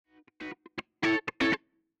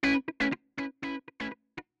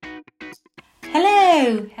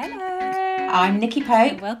Hello. Hello. I'm Nikki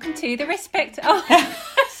Pope. And welcome to the Respect. Oh,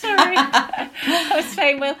 sorry. I was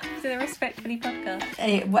saying welcome to the Respectfully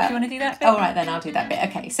podcast. Well, do you want to do that bit? All right, then I'll do that bit.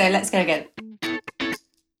 Okay, so let's go again.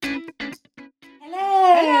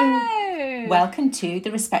 Hello. Welcome to the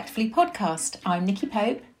Respectfully podcast. I'm Nikki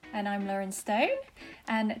Pope. And I'm Lauren Stone.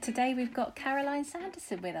 And today we've got Caroline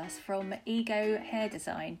Sanderson with us from Ego Hair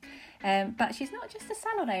Design. But she's not just a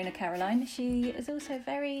salon owner, Caroline. She is also a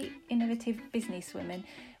very innovative businesswoman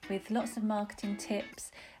with lots of marketing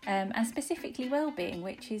tips and specifically well-being,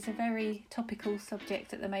 which is a very topical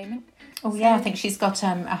subject at the moment. Oh, yeah, I think she's got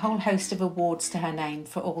a whole host of awards to her name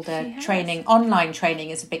for all the training. Online training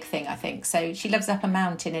is a big thing, I think. So she lives up a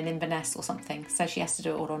mountain in Inverness or something, so she has to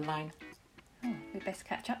do it all online. Oh, we best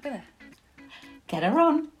catch up with her. Get her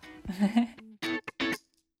on.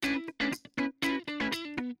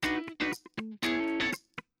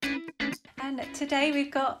 And today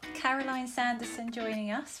we've got Caroline Sanderson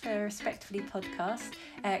joining us for a Respectfully podcast.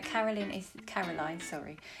 Caroline is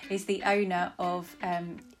the owner of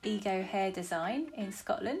Ego Hair Design in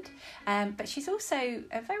Scotland. But she's also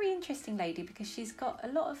a very interesting lady because she's got a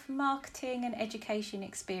lot of marketing and education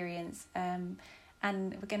experience.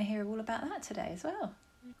 And we're going to hear all about that today as well.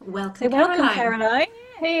 Welcome, Caroline.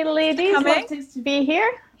 Hey, ladies. Lovely to be here.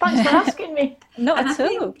 Thanks for asking me. Not at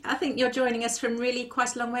all. I think you're joining us from really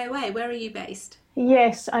quite a long way away. Where are you based?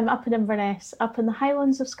 Yes, I'm up in Inverness, up in the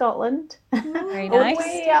Highlands of Scotland. Very nice.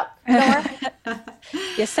 Way up north.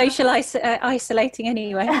 You're social isolating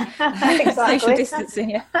anyway. Exactly. Social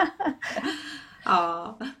distancing, yeah.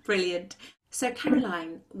 Oh, brilliant. So,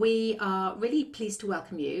 Caroline, we are really pleased to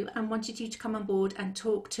welcome you and wanted you to come on board and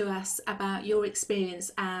talk to us about your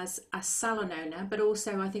experience as a salon owner, but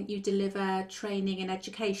also I think you deliver training and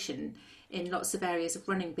education in lots of areas of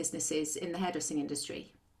running businesses in the hairdressing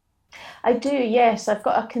industry. I do, yes. I've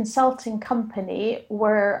got a consulting company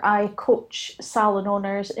where I coach salon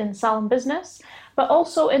owners in salon business, but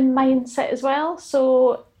also in mindset as well.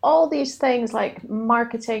 So all these things like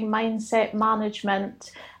marketing, mindset,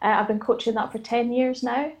 management, I've been coaching that for 10 years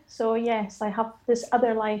now. So yes, I have this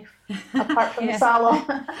other life apart from the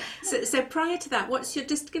salon. So prior to that,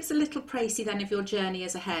 just give us a little précis then of your journey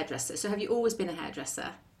as a hairdresser. So have you always been a hairdresser?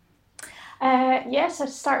 Yes, I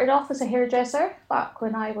started off as a hairdresser back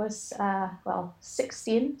when I was,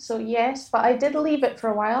 16. So yes, but I did leave it for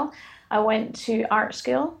a while. I went to art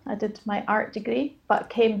school. I did my art degree, but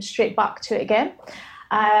came straight back to it again.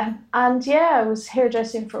 I was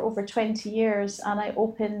hairdressing for over 20 years and I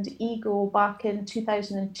opened Ego back in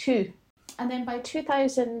 2002. And then by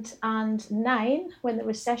 2009, when the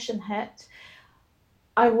recession hit,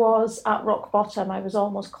 I was at rock bottom. I was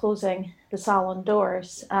almost closing the salon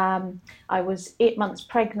doors. I was 8 months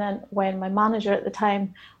pregnant when my manager at the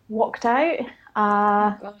time walked out.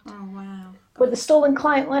 Oh, wow. With a stolen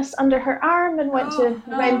client list under her arm and went to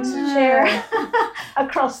rent a chair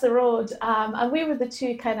across the road. And we were the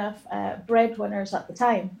two kind of breadwinners at the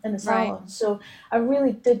time in the salon. Right. So I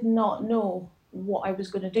really did not know what I was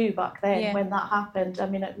going to do back then when that happened. I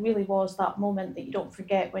mean, it really was that moment that you don't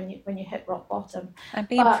forget when you hit rock bottom. And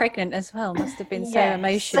being pregnant as well must have been so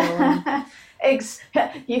emotional. And...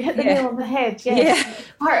 You hit the nail on the head, yes. Yeah.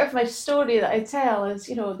 Part of my story that I tell is,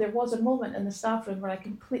 there was a moment in the staff room where I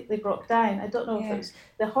completely broke down. I don't know if it was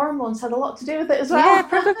the hormones had a lot to do with it as well. Yeah,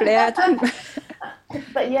 probably. I don't.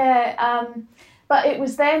 But it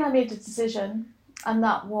was then I made a decision, and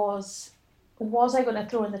that was I going to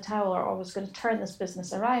throw in the towel or was going to turn this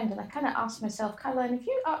business around? And I kind of asked myself, Caroline, have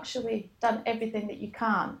you actually done everything that you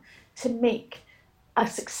can to make a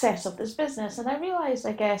success of this business? And I realised,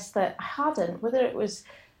 I guess, that I hadn't, whether it was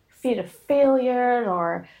fear of failure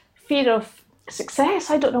or fear of success,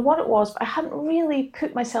 I don't know what it was, but I hadn't really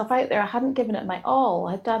put myself out there. I hadn't given it my all.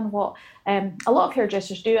 I'd done what a lot of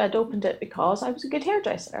hairdressers do. I'd opened it because I was a good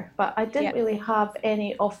hairdresser, but I didn't really have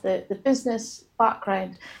any of the business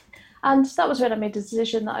background. And that was when I made the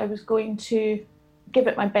decision that I was going to give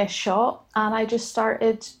it my best shot. And I just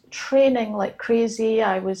started training like crazy.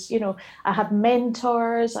 I was, I had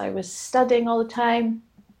mentors. I was studying all the time,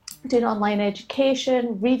 doing online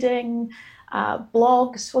education, reading,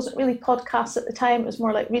 blogs. Wasn't really podcasts at the time. It was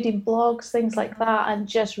more like reading blogs, things like that, and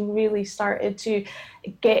just really started to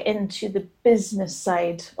get into the business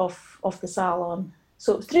side of the salon.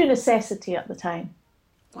 So it was through necessity at the time.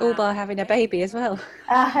 Wow. All by having a baby as well.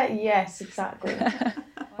 Yes, exactly.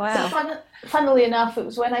 Wow. So funnily enough, it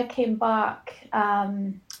was when I came back,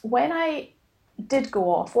 when I did go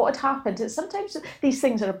off, what had happened is sometimes these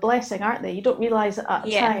things are a blessing, aren't they? You don't realise it at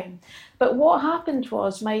the time. But what happened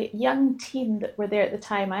was my young team that were there at the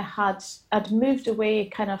time, I'd moved away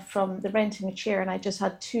kind of from the renting a chair, and I just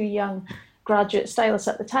had two young graduate stylists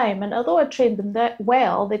at the time. And although I trained them that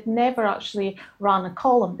well, they'd never actually run a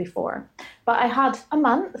column before. But I had a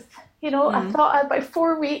month. I thought about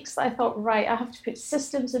 4 weeks, I thought, right, I have to put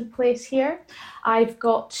systems in place here. I've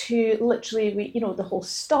got to literally, the whole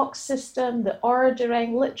stock system, the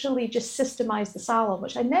ordering, literally just systemize the salon,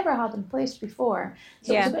 which I never had in place before.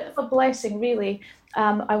 So it was a bit of a blessing, really.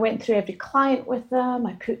 I went through every client with them.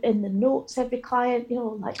 I put in the notes, every client,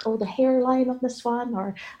 like, the hairline on this one,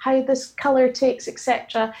 or how this color takes,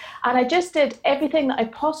 etc. And I just did everything that I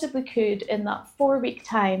possibly could in that 4-week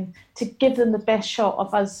time to give them the best shot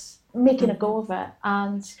of us making a go of it.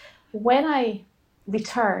 And when I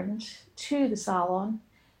returned to the salon,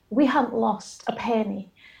 we hadn't lost a penny.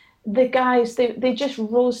 The guys, they just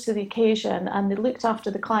rose to the occasion, and they looked after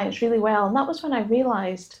the clients really well. And that was when I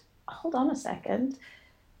realized, hold on a second,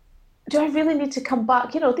 do I really need to come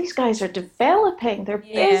back? These guys are developing, they're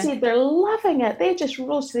busy, they're loving it. They just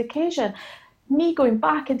rose to the occasion. Me going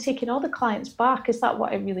back and taking all the clients back, is that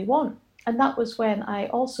what I really want? And that was when I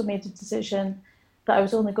also made a decision that I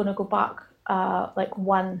was only going to go back like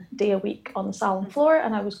 1 day a week on the salon floor,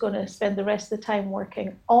 and I was going to spend the rest of the time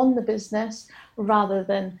working on the business rather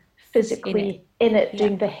than physically in it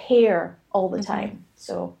doing the hair all the time.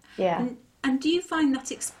 So, yeah. And do you find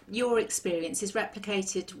that your experience is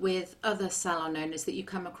replicated with other salon owners that you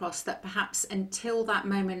come across, that perhaps until that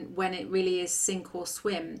moment when it really is sink or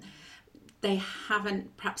swim, they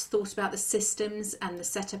haven't perhaps thought about the systems and the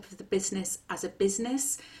setup of the business as a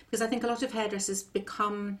business? Because I think a lot of hairdressers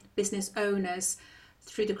become business owners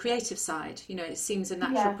through the creative side. It seems a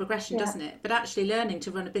natural progression, doesn't it? But actually learning to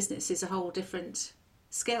run a business is a whole different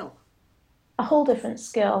skill. A whole different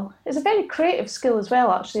skill. It's a very creative skill as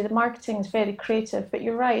well, actually. The marketing is very creative, but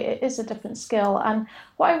you're right, it is a different skill. And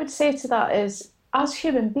what I would say to that is, as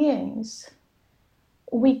human beings,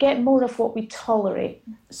 we get more of what we tolerate.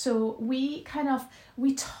 So we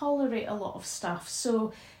tolerate a lot of stuff.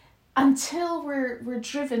 So until we're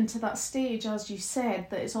driven to that stage, as you said,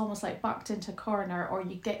 that it's almost like backed into a corner, or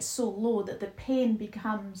you get so low that the pain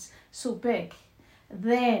becomes so big,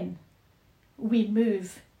 then we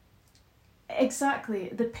move. Exactly.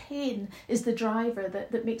 The pain is the driver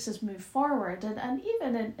that makes us move forward. And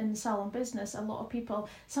even in salon business, a lot of people,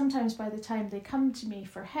 sometimes by the time they come to me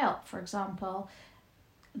for help, for example,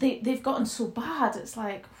 they've gotten so bad, it's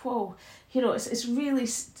like, whoa, it's really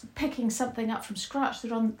picking something up from scratch.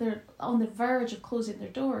 They're on the verge of closing their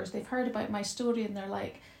doors. They've heard about my story and they're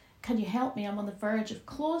like, can you help me? I'm on the verge of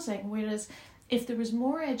closing. Whereas if there was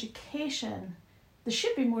more education, there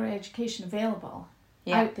should be more education available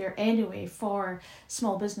out there anyway for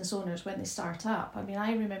small business owners when they start up. I mean,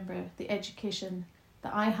 I remember the education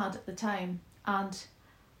that I had at the time, and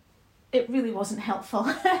it really wasn't helpful.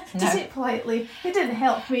 To say it politely, it didn't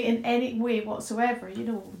help me in any way whatsoever.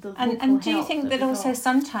 And do you think that also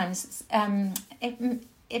sometimes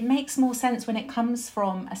it makes more sense when it comes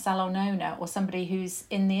from a salon owner or somebody who's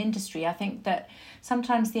in the industry? I think that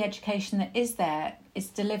sometimes the education that is there is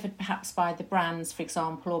delivered perhaps by the brands, for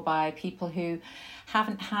example, or by people who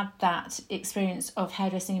haven't had that experience of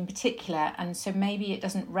hairdressing in particular, and so maybe it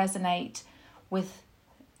doesn't resonate with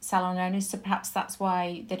salon owners, so perhaps that's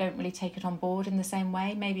why they don't really take it on board in the same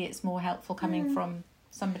way. Maybe it's more helpful coming from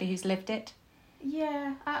somebody who's lived it.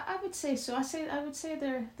 Yeah, I would say so. I would say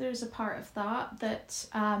there's a part of that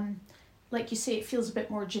like you say, it feels a bit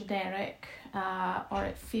more generic, or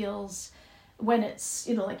it feels, when it's,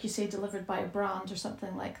 like you say, delivered by a brand or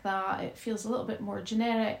something like that, it feels a little bit more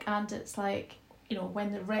generic. And it's like,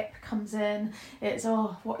 when the rep comes in, it's,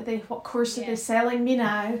 what course are they selling me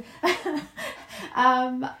now?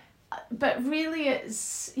 But really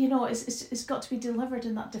it's, it's got to be delivered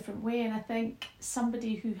in that different way. And I think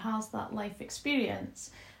somebody who has that life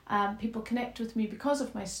experience, people connect with me because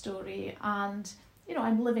of my story, and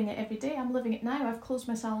I'm living it every day. I'm living it now. I've closed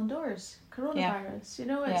my salon doors.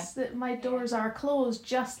 Coronavirus, it's that my doors are closed,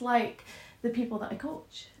 just like the people that I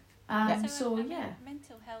coach. Mental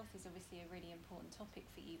health is obviously a really important topic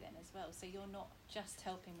for you then as well. So you're not just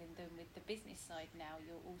helping them with the business side now,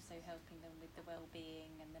 you're also helping them with the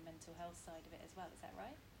well-being and the mental health side of it as well. Is that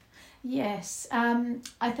right? Yes.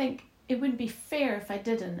 I think it wouldn't be fair if I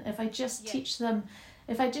didn't. If I just teach them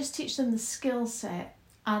the skill set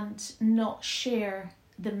and not share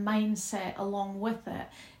the mindset along with it,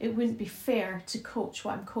 it wouldn't be fair to coach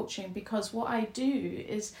what I'm coaching, because what I do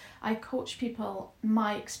is I coach people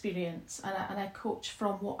my experience, and I coach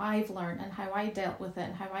from what I've learned and how I dealt with it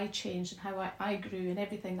and how I changed and how I grew and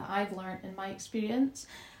everything that I've learned in my experience.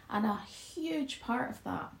 And a huge part of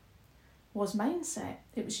that was mindset.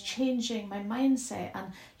 It was changing my mindset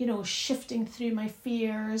and, you know, shifting through my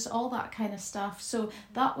fears, all that kind of stuff. So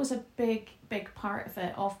that was a big part of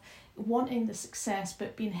it, of wanting the success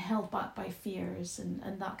but being held back by fears and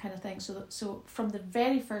that kind of thing. So from the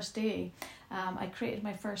very first day, I created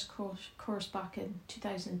my first course back in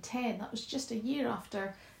 2010. That was just a year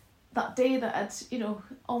after that day that I'd, you know,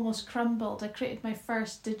 almost crumbled. I created my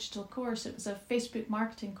first digital course. It was a Facebook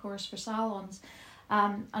marketing course for salons.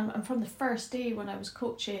 And from the first day when I was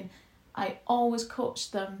coaching, I always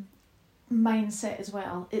coached them mindset as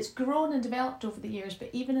well. It's grown and developed over the years, but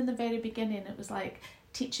even in the very beginning, it was like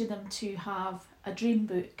teaching them to have a dream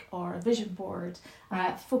book or a vision board,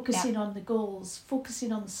 focusing on the goals,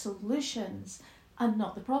 focusing on the solutions and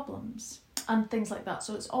not the problems and things like that.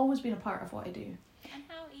 So it's always been a part of what I do. And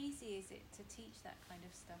how easy is it to teach that kind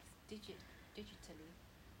of stuff digitally?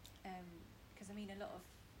 Because I mean, a lot of,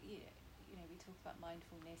 you know, we talk about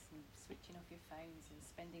mindfulness and switching off your phones and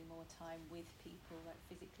spending more time with people, like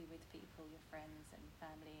physically with people, your friends and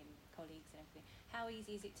family and colleagues and everything. How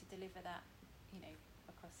easy is it to deliver that, you know,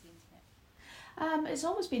 across the internet? It's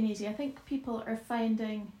always been easy. I think people are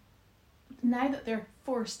finding, now that they're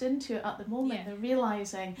forced into it at the moment, they're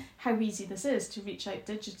realising how easy this is to reach out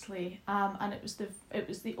digitally. And it was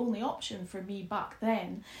the only option for me back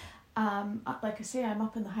then. Like I say, I'm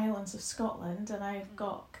up in the Highlands of Scotland, and I've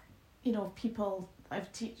got, you know, people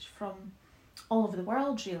I've teach from all over the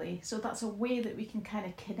world, really. So that's a way that we can kind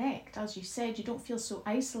of connect. As you said, you don't feel so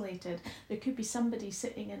isolated. There could be somebody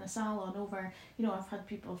sitting in a salon over, you know, I've had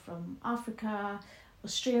people from Africa,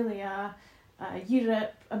 Australia,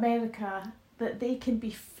 Europe, America, that they can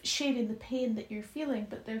be sharing the pain that you're feeling,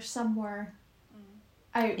 but they're somewhere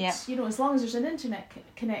out. Yeah. You know, as long as there's an internet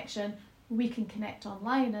connection, we can connect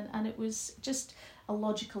online. And it was just a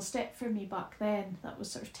logical step for me back then. That was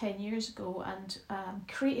sort of 10 years ago. And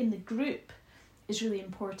creating the group is really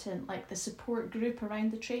important, like the support group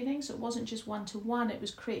around the training. So it wasn't just one-to-one, it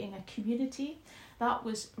was creating a community. That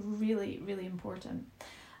was really, really important,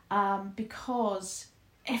 because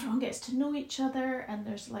everyone gets to know each other and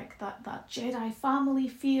there's like that Jedi family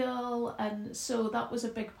feel, and so that was a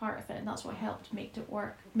big part of it, and that's what helped make it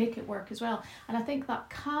work as well. And I think that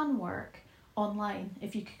can work online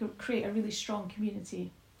if you could create a really strong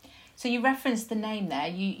community. So you referenced the name there.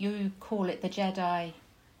 You call it the Jedi.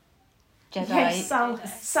 Yes,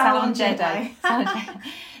 Salon Jedi.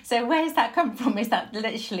 So where does that come from? Is that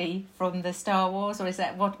literally from the Star Wars, or is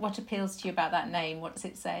that what appeals to you about that name? What's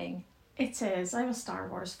it saying? It is. I'm a Star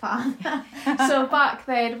Wars fan. So back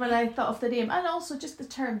then when I thought of the name, and also just the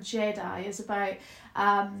term Jedi is about,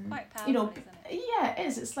 quite powerful, you know, isn't it? Yeah, it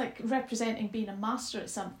is. It's like representing being a master at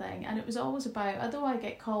something. And it was always about, although I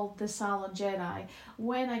get called the Salon Jedi,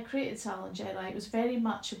 when I created Salon Jedi, it was very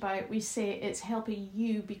much about, we say it's helping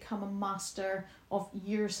you become a master of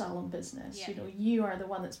your salon business. Yeah. You know, you are the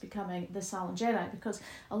one that's becoming the Salon Jedi, because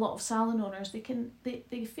a lot of salon owners,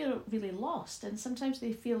 they feel really lost, and sometimes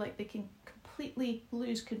they feel like they can completely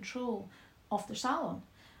lose control of their salon.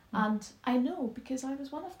 And I know, because I was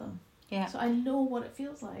one of them. Yeah. So I know what it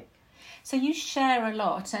feels like. So you share a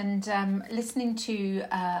lot, and listening to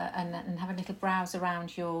and having a little browse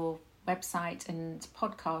around your website and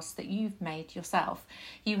podcasts that you've made yourself,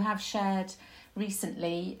 you have shared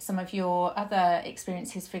recently some of your other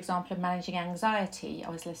experiences, for example, of managing anxiety. I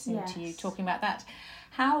was listening to you talking about that.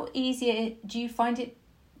 How easy do you find it?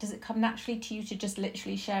 Does it come naturally to you to just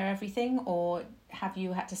literally share everything, or have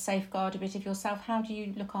you had to safeguard a bit of yourself? How do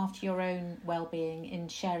you look after your own well-being in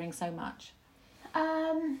sharing so much?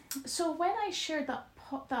 So when I shared that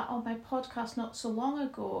on my podcast not so long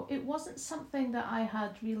ago, it wasn't something that I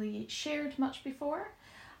had really shared much before.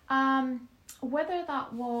 Whether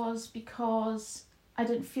that was because I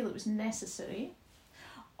didn't feel it was necessary,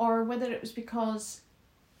 or whether it was because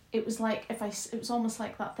it was like, it was almost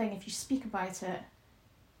like that thing, if you speak about it,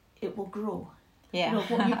 it will grow. Yeah. You know,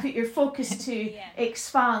 what you put your focus to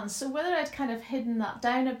expands. So whether I'd kind of hidden that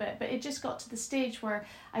down a bit, but it just got to the stage where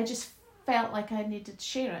I just felt like I needed to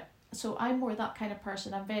share it. So I'm more that kind of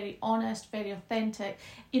person. I'm very honest, very authentic.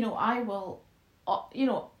 You know, I will,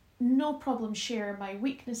 no problem share my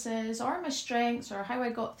weaknesses or my strengths or how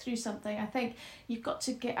I got through something. I think you've got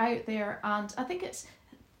to get out there, and I think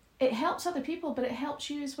it helps other people, but it helps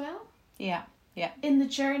you as well. Yeah. Yeah. In the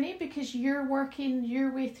journey, because you're working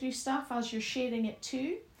your way through stuff as you're sharing it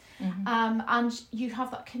too. Mm-hmm. And you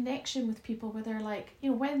have that connection with people where they're like,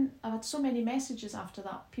 you know, when I had so many messages after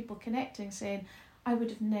that, people connecting saying, I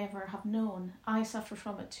would have never have known. I suffer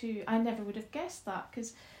from it too. I never would have guessed that.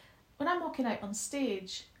 Because when I'm walking out on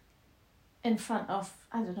stage in front of,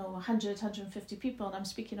 100, 150 people, and I'm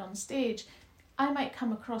speaking on stage, I might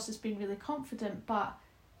come across as being really confident, but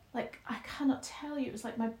like I cannot tell you, it was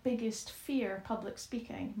like my biggest fear, public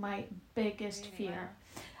speaking, my biggest fear.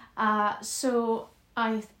 Wow. So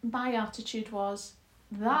my attitude was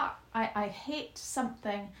that I hate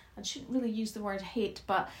something. I shouldn't really use the word hate,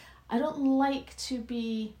 but I don't like to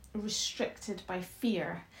be restricted by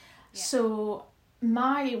fear. Yeah. So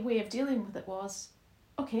my way of dealing with it was,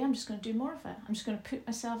 okay, I'm just going to do more of it. I'm just going to put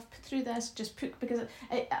myself through this, because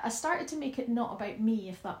I started to make it not about me,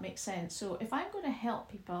 if that makes sense. So if I'm going to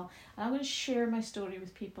help people, and I'm going to share my story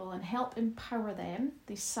with people and help empower them,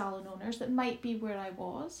 these salon owners that might be where I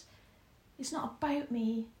was, it's not about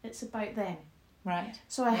me, it's about them. Right.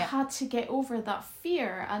 So I had to get over that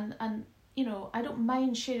fear, and you know, I don't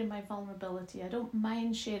mind sharing my vulnerability. I don't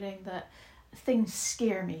mind sharing that things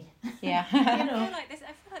scare me. Yeah. You know. I feel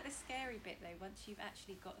like the scary bit though, once you've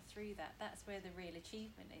actually got through that, that's where the real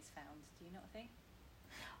achievement is found. Do you not think?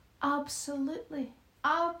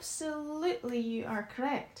 Absolutely, you are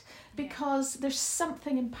correct. Because there's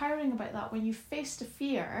something empowering about that when you face the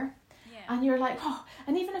fear, and you're like, oh,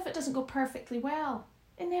 and even if it doesn't go perfectly well,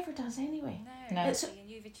 it never does anyway. No. And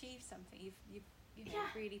you've achieved something. You've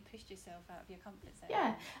really pushed yourself out of your comfort zone.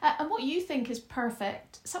 Yeah, and what you think is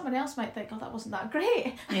perfect, someone else might think, oh, that wasn't that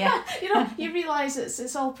great. Yeah. You know, you realise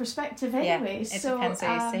it's all perspective anyway. It so, depends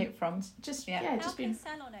where you see it from. How can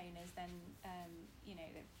salon owners then, you know,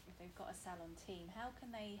 if they've got a salon team, how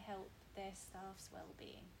can they help their staff's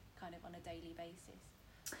well-being kind of on a daily basis?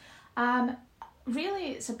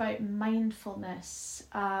 Really, it's about mindfulness,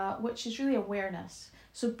 which is really awareness.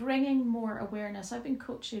 So bringing more awareness. I've been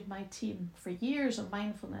coaching my team for years on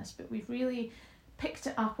mindfulness, but we've really picked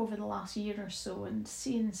it up over the last year or so and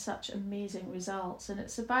seen such amazing results. And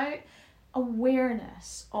it's about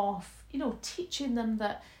awareness of, you know, teaching them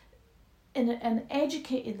that and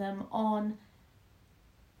educating them on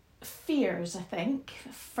fears, I think,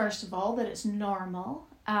 first of all, that it's normal.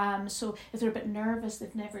 So if they're a bit nervous,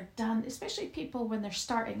 they've never done, especially people when they're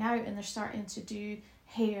starting out and they're starting to do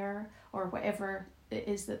hair or whatever it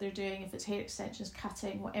is that they're doing, if it's hair extensions,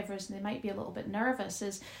 cutting, whatever it is, and they might be a little bit nervous,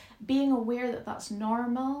 is being aware that that's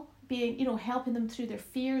normal, being, you know, helping them through their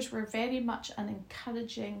fears. We're very much an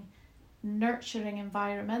encouraging, nurturing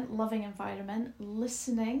environment, loving environment,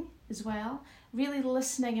 listening as well, really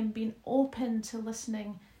listening and being open to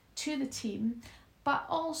listening to the team, but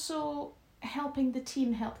also helping the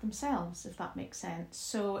team help themselves, if that makes sense.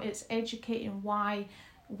 So it's educating why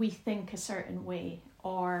we think a certain way,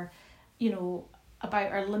 or, you know,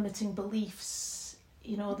 about our limiting beliefs.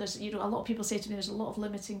 You know, there's, you know, a lot of people say to me there's a lot of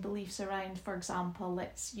limiting beliefs around, for example,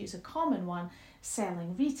 let's use a common one,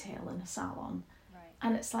 selling retail in a salon. Right.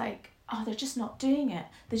 And it's like, oh, they're just not doing it.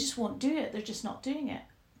 They just won't do it. They're just not doing it.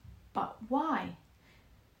 But why?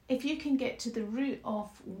 If you can get to the root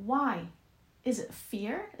of why, is it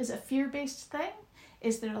fear? Is it a fear-based thing?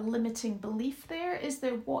 Is there a limiting belief there?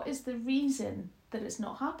 What is the reason that it's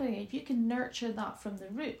not happening? If you can nurture that from the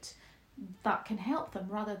root, that can help them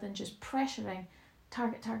rather than just pressuring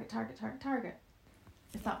target,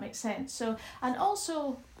 if that makes sense. So, and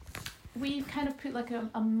also we've kind of put like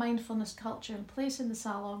a mindfulness culture in place in the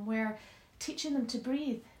salon where teaching them to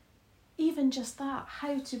breathe, even just that,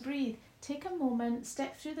 how to breathe. Take a moment,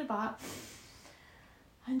 step through the back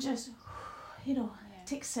and just, you know,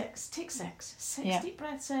 take six deep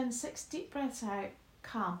breaths in, 6 deep breaths out,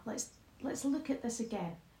 calm. Let's look at this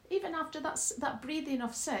again. Even after that breathing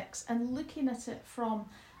of 6 and looking at it from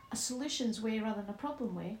a solutions way rather than a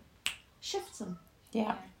problem way, shifts them.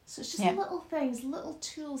 Yeah. So it's just little things, little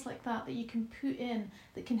tools like that you can put in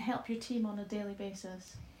that can help your team on a daily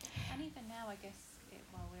basis. And even now, I guess,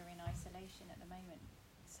 while we're in isolation at the moment,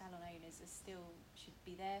 salon owners should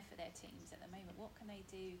be there for their teams at the moment. What can they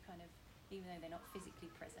do, kind of, even though they're not physically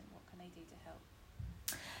present, what can they do to help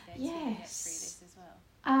their team get through this as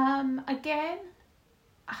well? Again,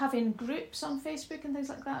 having groups on Facebook and things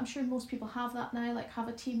like that. I'm sure most people have that now, like have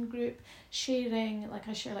a team group, sharing, like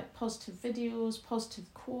I share like positive videos,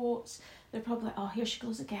 positive quotes. They're probably like, oh, here she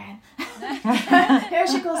goes again. Here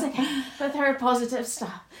she goes again with her positive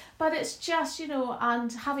stuff. But it's just, you know,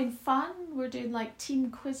 and having fun. We're doing like team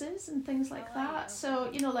quizzes and things like that. Yeah. So,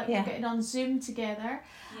 you know, like we're getting on Zoom together.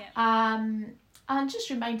 Yeah. And just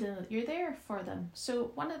reminding them that you're there for them.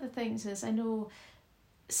 So one of the things is, I know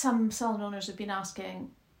some salon owners have been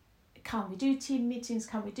asking, can we do team meetings?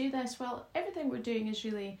 Can we do this? Well, everything we're doing is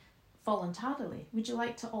really voluntarily. Would you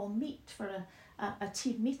like to all meet for a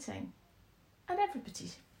team meeting? And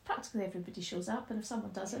practically everybody shows up. And if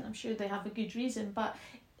someone doesn't, I'm sure they have a good reason. But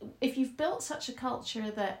if you've built such a culture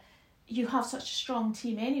that you have such a strong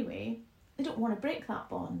team anyway, they don't want to break that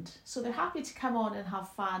bond. So they're happy to come on and have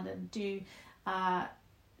fun and do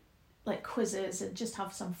like quizzes and just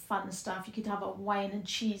have some fun stuff. You could have a wine and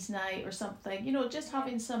cheese night or something, just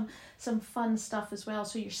having some fun stuff as well,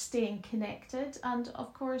 so you're staying connected, and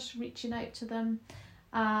of course reaching out to them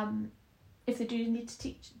if they do need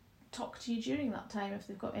to talk to you during that time, if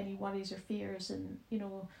they've got any worries or fears, and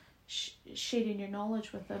sharing your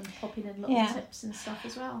knowledge with them, popping in little tips and stuff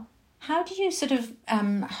as well. How do you sort of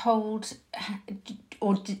hold,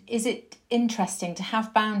 or is it interesting to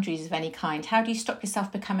have boundaries of any kind? How do you stop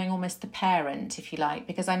yourself becoming almost the parent, if you like?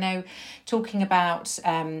 Because I know talking about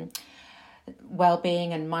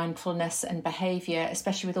well-being and mindfulness and behaviour,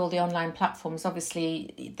 especially with all the online platforms,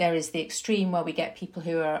 obviously there is the extreme where we get people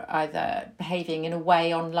who are either behaving in a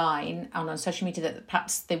way online and on social media that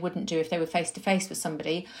perhaps they wouldn't do if they were face-to-face with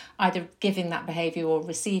somebody, either giving that behaviour or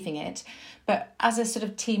receiving it. But as a sort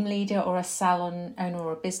of team leader or a salon owner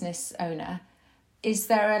or a business owner, is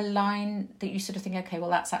there a line that you sort of think, okay, well,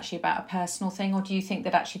 that's actually about a personal thing? Or do you think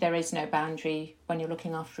that actually there is no boundary when you're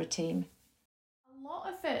looking after a team? A lot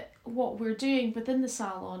of it, what we're doing within the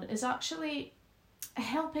salon, is actually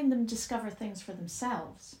helping them discover things for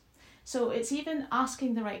themselves. So it's even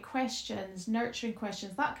asking the right questions, nurturing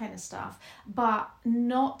questions, that kind of stuff, but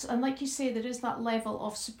not, and like you say, there is that level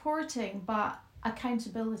of supporting, but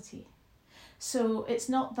accountability. So it's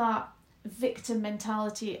not that victim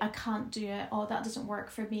mentality, I can't do it, oh, that doesn't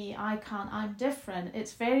work for me, I can't, I'm different.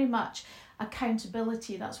 It's very much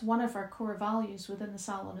accountability. That's one of our core values within the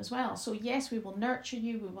salon as well. So yes, we will nurture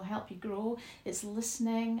you, we will help you grow. It's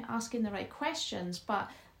listening, asking the right questions, but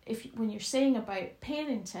when you're saying about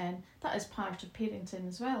parenting, that is part of parenting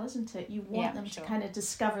as well, isn't it? You want them to kind of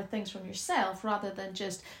discover things from yourself rather than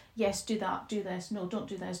just, yes, do that, do this, no, don't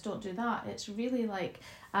do this, don't do that. It's really like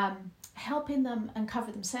helping them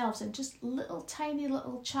uncover themselves, and just little tiny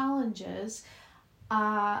little challenges,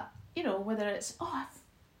 whether it's, oh, I've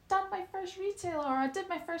done my first retail, or I did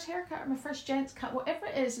my first haircut, or my first gents cut, whatever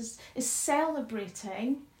it is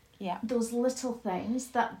celebrating those little things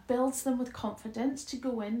that builds them with confidence to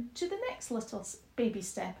go into the next little baby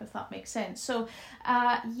step, if that makes sense. So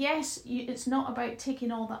it's not about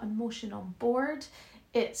taking all that emotion on board,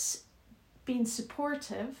 it's being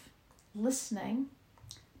supportive, listening,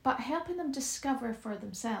 but helping them discover for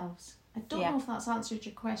themselves. I don't know if that's answered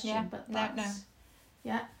your question, but that's...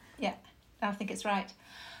 No. Yeah, I think it's right.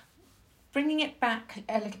 Bringing it back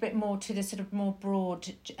a little bit more to the sort of more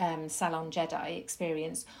broad Salon Jedi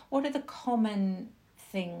experience, what are the common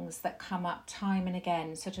things that come up time and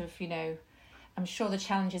again? Sort of, I'm sure the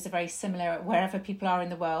challenges are very similar wherever people are in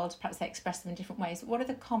the world. Perhaps they express them in different ways. What are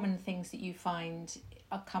the common things that you find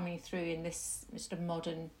are coming through in this sort of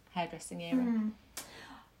modern hairdressing era?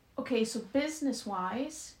 Okay, so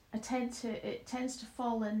business-wise, it tends to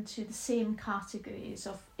fall into the same categories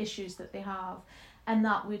of issues that they have, and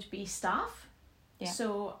that would be staff.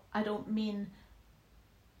 So I don't mean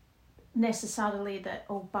necessarily that,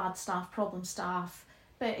 bad staff, problem staff,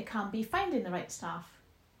 but it can be finding the right staff.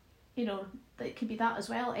 It could be that as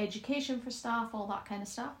well, education for staff, all that kind of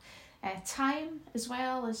stuff. Time as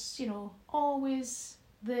well is, always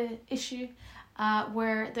the issue,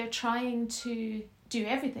 where they're trying to do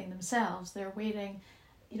everything themselves. They're wearing,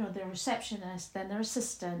 the receptionist, then their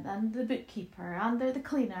assistant, and the bookkeeper, and they're the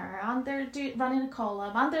cleaner, and they're running a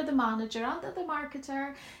column, and they're the manager, and they're the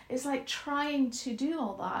marketer. It's like trying to do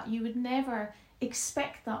all that. You would never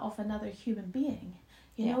expect that of another human being.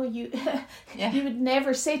 You would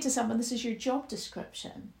never say to someone, this is your job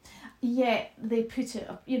description. Yet they put it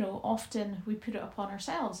up, often we put it upon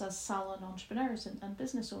ourselves as salon entrepreneurs and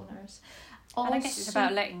business owners. Also, and I guess it's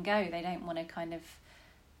about letting go. They don't want to kind of,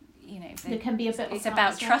 there can be a bit. It's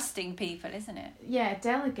about trusting people, isn't it? Yeah,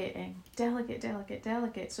 delegating,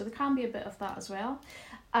 delegate. So there can be a bit of that as well.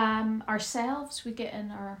 Ourselves, we get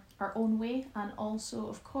in our own way, and also,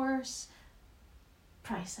 of course,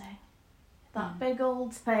 pricing. That big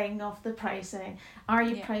old thing of the pricing. Are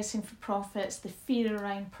you pricing for profits? The fear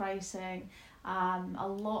around pricing. A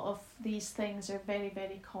lot of these things are very,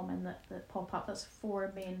 very common that pop up. That's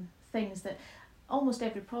 4 main things that almost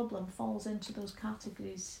every problem falls into those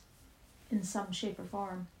categories in some shape or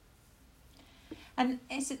form. And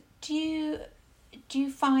do you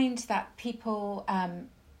find that people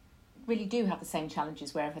really do have the same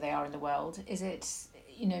challenges wherever they are in the world? Is it,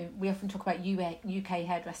 we often talk about UK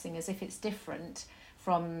hairdressing as if it's different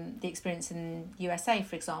from the experience in USA,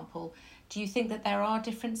 for example. Do you think that there are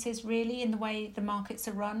differences really in the way the markets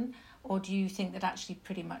are run, or do you think that actually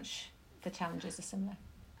pretty much the challenges are similar?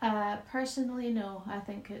 Personally, no. I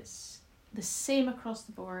think it's the same across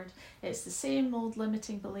the board. It's the same old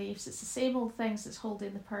limiting beliefs. It's the same old things that's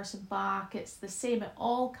holding the person back. It's the same. It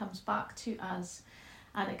all comes back to us.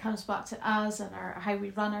 And it comes back to us and how we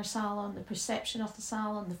run our salon, the perception of the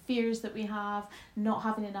salon, the fears that we have, not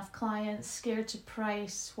having enough clients, scared to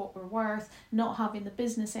price what we're worth, not having the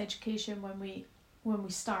business education when we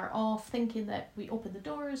start off, thinking that we open the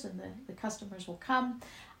doors and the customers will come.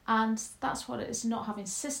 And that's what it is, not having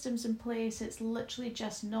systems in place. It's literally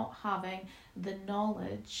just not having the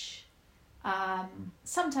knowledge.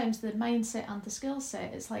 Sometimes the mindset and the skill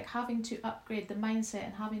set, it's like having to upgrade the mindset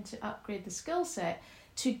and having to upgrade the skill set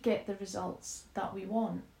to get the results that we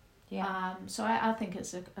want. Yeah. So I think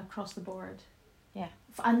it's across the board. Yeah.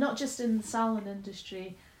 And not just in the salon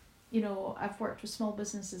industry. You know, I've worked with small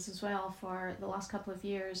businesses as well for the last couple of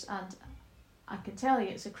years, and I can tell you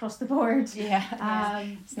it's across the board. Yeah.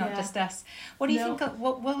 It's not just us. What do you think?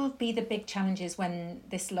 What will be the big challenges when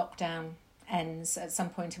this lockdown ends at some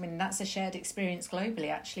point? I mean, that's a shared experience globally,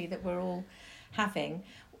 actually, that we're all having.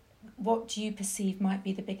 What do you perceive might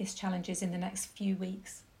be the biggest challenges in the next few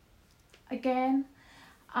weeks? Again,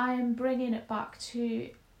 I'm bringing it back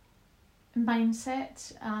to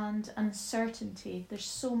mindset and uncertainty. There's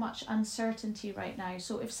so much uncertainty right now.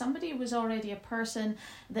 So if somebody was already a person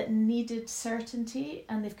that needed certainty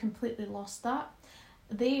and they've completely lost that,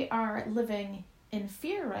 they are living in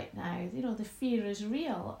fear right now. You know, the fear is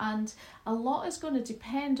real, and a lot is going to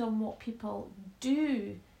depend on what people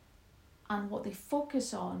do and what they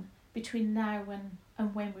focus on between now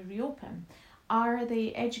and when we reopen. Are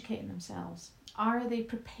they educating themselves? Are they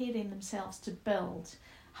preparing themselves to build?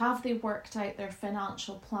 Have they worked out their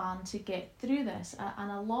financial plan to get through this? And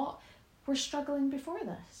a lot were struggling before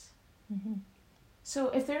this. Mm-hmm. So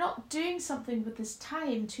if they're not doing something with this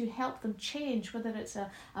time to help them change, whether it's a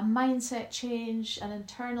mindset change, an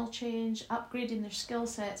internal change, upgrading their skill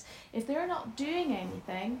sets, if they're not doing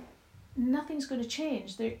anything, nothing's going to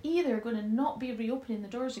change. They're either going to not be reopening the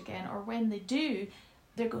doors again, or when they do,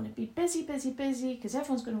 they're going to be busy because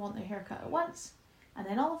everyone's going to want their haircut at once. And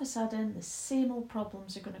then all of a sudden, the same old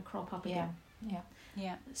problems are going to crop up again.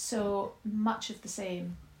 Yeah. So much of the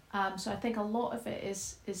same. So I think a lot of it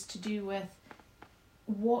is to do with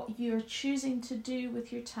what you're choosing to do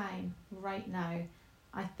with your time right now.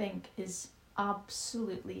 I think is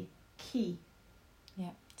absolutely key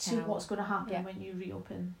to what's going to happen when you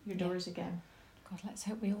reopen your doors again. God, let's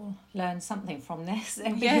hope we all learn something from this.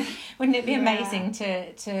 Wouldn't it be amazing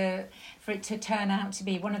for it to turn out to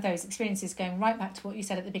be one of those experiences, going right back to what you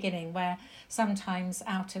said at the beginning, where sometimes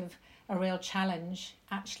out of a real challenge,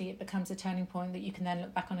 actually it becomes a turning point that you can then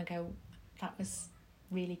look back on and go, that was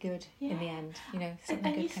really good in the end. You know, something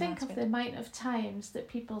and good you came think out of of the it. amount of times that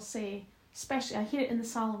people say, especially I hear it in the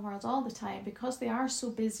salon world all the time, because they are so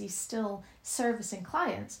busy still servicing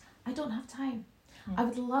clients, I don't have time. I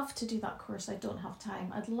would love to do that course, I don't have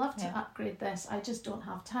time. I'd love to upgrade this, I just don't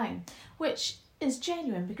have time. Which is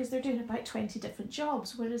genuine, because they're doing about 20 different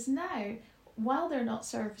jobs. Whereas now, while they're not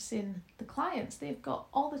servicing the clients, they've got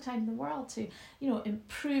all the time in the world to, you know,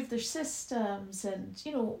 improve their systems and,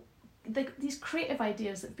 you know, these creative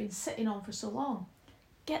ideas that have been sitting on for so long.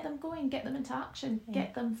 Get them going, get them into action,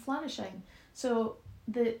 get them flourishing. So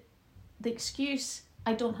the excuse,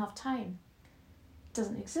 I don't have time,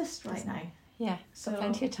 doesn't exist right now. Yeah, so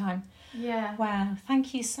plenty of time. Yeah. Wow,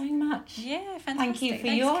 thank you so much. Yeah, fantastic. Thank you for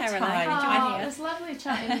Thanks, your Caroline, time. It was lovely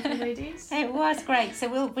chatting with you ladies. It was great.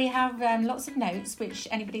 So we have lots of notes, which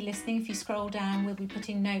anybody listening, if you scroll down, we'll be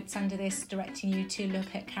putting notes under this directing you to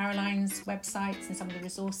look at Caroline's websites and some of the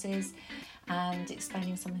resources and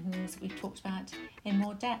explaining some of the things that we've talked about in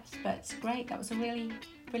more depth. But great, that was a really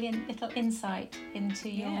brilliant little insight into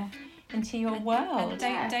your world.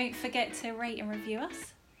 And don't forget to rate and review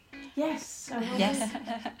us. Yes, I will.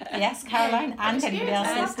 Yes, Caroline, and anybody else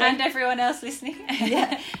listening. And everyone else listening.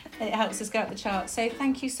 It helps us go up the chart. So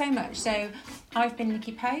thank you so much. So I've been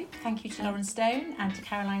Nikki Pope. Thank you to Lauren Stone and to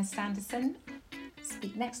Caroline Sanderson.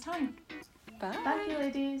 Speak next time. Bye. Thank you,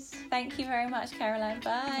 ladies. Thank you very much, Caroline.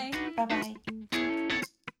 Bye. Bye-bye.